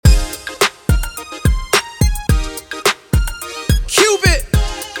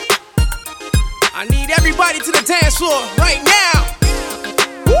Everybody to the dance floor right now.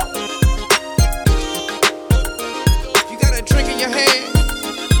 If you got a drink in your hand,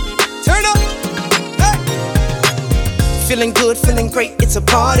 turn up. Hey. Feeling good, feeling great, it's a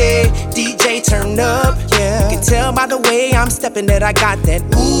party. DJ turn up, yeah. You can tell by the way I'm stepping that I got that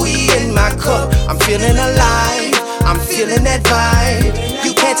ooey in my cup. I'm feeling alive, I'm feeling that vibe.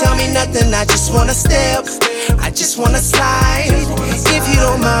 You can't tell me nothing, I just wanna step, I just wanna slide. If you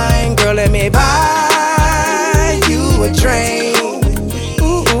don't mind, girl, let me buy you a drink.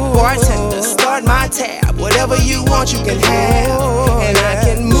 Bartender, start my tab. Whatever you want, you can have. And I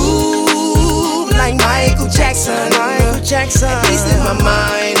can move like Michael Jackson. At least in my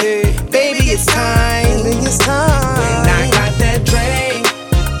mind, baby, it's time. When I got that drink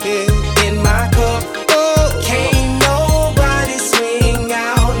in my cup, can't nobody swing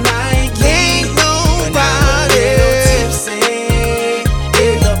out like me. When I'm a little tipsy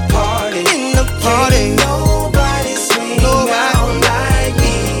in the party, can't nobody swing out like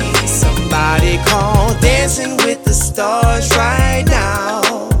me. Somebody call Dancing with the Stars right now,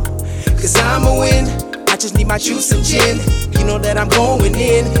 'cause I'ma win. I just need my juice and gin. You know that I'm going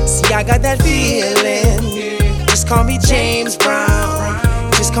in. See, I got that feeling. Just call me James Brown,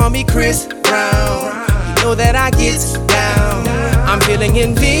 just call me Chris Brown. You know that I get down. I'm feeling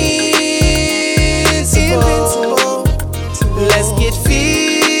invincible. Let's get physical.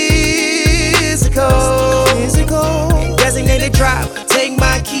 Designated driver, take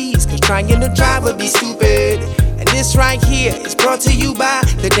my keys, 'cause trying to drive would be stupid. And this right here is brought to you by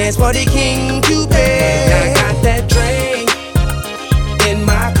the Dance Party King, Cupid. I got that drink in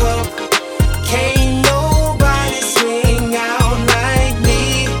my cup, can't nobody swing out like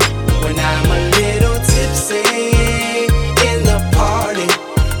me. When I'm a little tipsy in the party,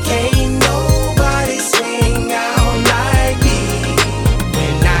 can't nobody swing out like me.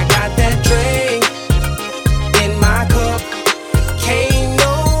 When I got that drink in my cup, can't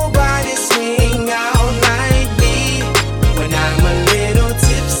nobody swing out like me. When I'm a little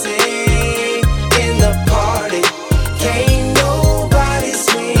tipsy in the party, can't nobody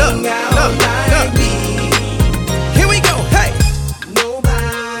swing out like me. Here we go, hey!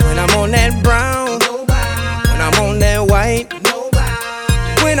 Nobody. When I'm on that brown, nobody. When I'm on that white,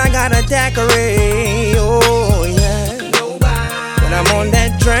 nobody. When I got a daiquiri, oh yeah, nobody. When I'm on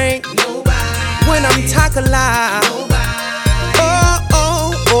that drink, nobody. When I'm talking loud,